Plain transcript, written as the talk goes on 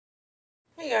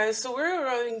guys, so we're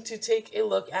going to take a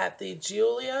look at the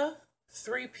Jeulia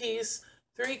 3-piece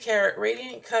 3-carat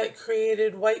radiant cut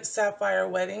created white sapphire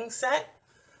wedding set.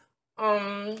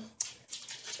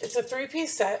 It's a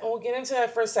 3-piece set, and we'll get into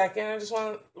that for a second. I just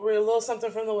want to read a little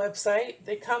something from the website.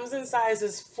 It comes in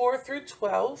sizes 4 through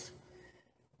 12.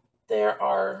 There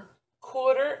are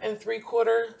 1/4 and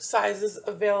 3/4 sizes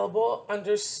available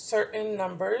under certain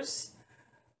numbers.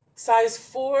 Size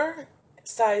 4,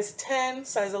 size 10,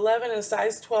 size 11, and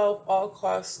size 12 all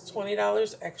cost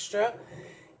 $20 extra.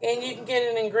 And you can get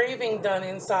an engraving done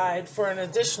inside for an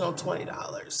additional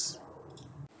 $20.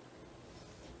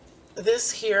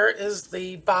 This here is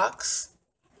the box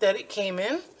that it came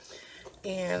in.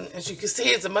 And as you can see,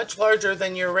 it's a much larger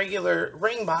than your regular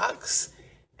ring box.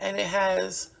 And it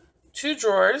has 2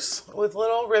 drawers with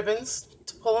little ribbons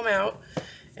to pull them out.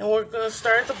 And we're going to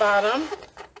start at the bottom.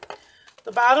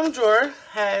 The bottom drawer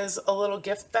has a little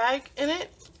gift bag in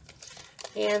it.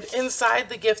 And inside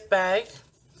the gift bag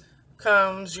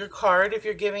comes your card if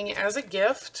you're giving it as a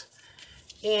gift.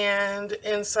 And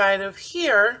inside of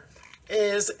here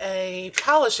is a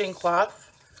polishing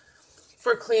cloth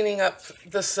for cleaning up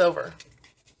the silver.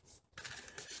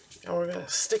 And we're going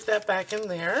to stick that back in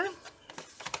there.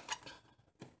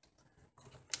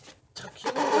 Tuck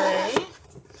you away.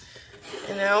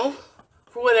 And now,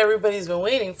 for what everybody's been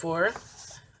waiting for,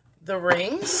 the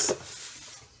rings.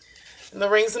 And the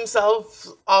rings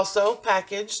themselves also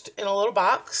packaged in a little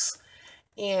box.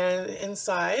 And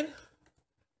inside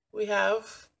we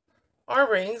have our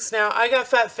rings. Now I got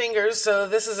fat fingers, so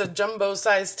this is a jumbo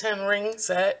size 10 ring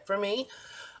set for me.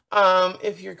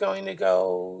 If you're going to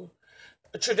go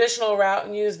a traditional route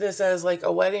and use this as like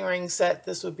a wedding ring set,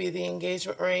 this would be the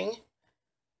engagement ring.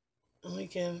 And we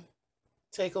can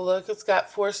take a look. It's got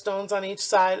 4 stones on each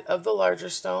side of the larger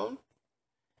stone.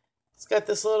 It's got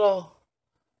this little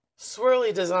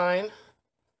swirly design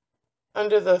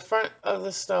under the front of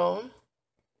the stone,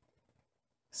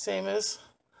 same as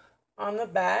on the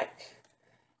back.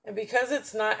 And because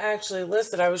it's not actually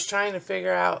listed, I was trying to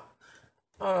figure out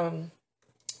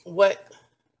what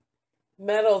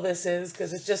metal this is,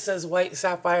 because it just says white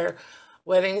sapphire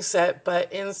wedding set,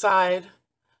 but inside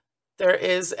there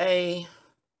is a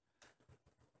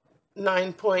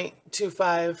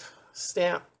 9.25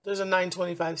 stamp. There's a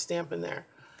 925 stamp in there.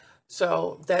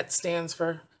 So that stands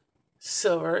for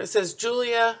silver. It says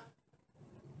Jeulia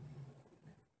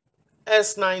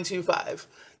S925.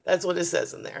 That's what it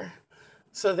says in there.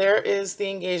 So there is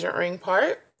the engagement ring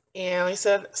part. And like I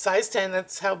said, size 10,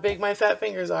 that's how big my fat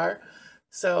fingers are.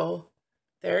 So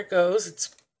there it goes. It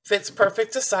fits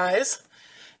perfect to size.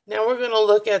 Now we're going to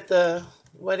look at the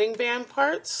wedding band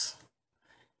parts.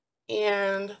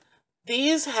 And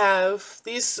these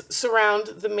surround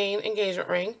the main engagement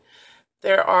ring.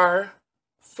 There are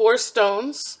 4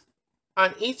 stones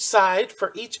on each side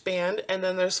for each band, and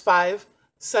then there's 5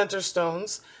 center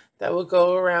stones that will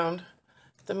go around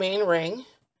the main ring.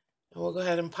 And we'll go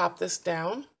ahead and pop this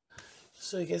down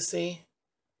so you can see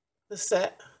the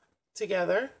set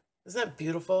together. Isn't that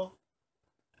beautiful?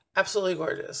 Absolutely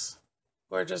gorgeous.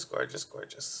 Gorgeous, gorgeous,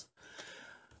 gorgeous.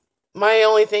 My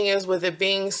only thing is with it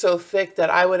being so thick that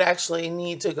I would actually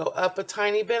need to go up a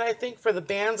tiny bit, I think, for the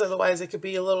bands. Otherwise, it could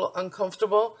be a little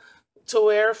uncomfortable to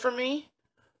wear for me.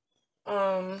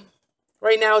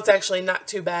 Right now, it's actually not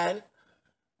too bad.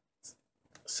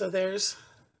 So there's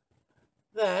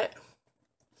that.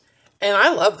 And I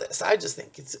love this. I just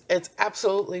think it's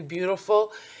absolutely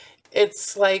beautiful.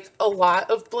 It's like a lot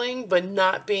of bling, but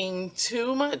not being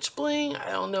too much bling.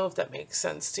 I don't know if that makes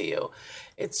sense to you.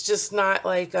 It's just not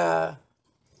like a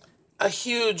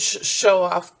huge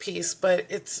show-off piece, but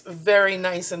it's very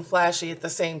nice and flashy at the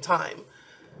same time.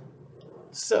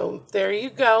 So there you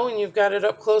go, and you've got it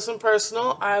up close and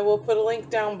personal. I will put a link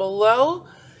down below.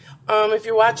 If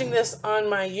you're watching this on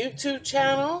my YouTube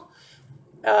channel,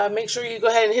 make sure you go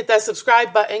ahead and hit that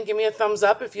subscribe button. Give me a thumbs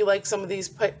up if you like some of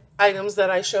these items that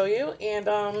I show you.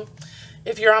 And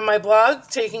if you're on my blog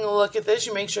taking a look at this,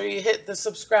 you make sure you hit the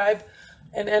subscribe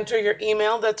and enter your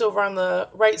email. That's over on the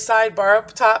right sidebar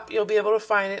up top. You'll be able to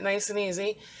find it nice and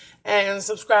easy. And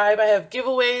subscribe. I have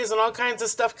giveaways and all kinds of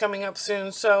stuff coming up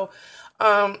soon. So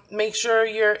make sure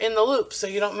you're in the loop so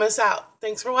you don't miss out.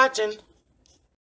 Thanks for watching.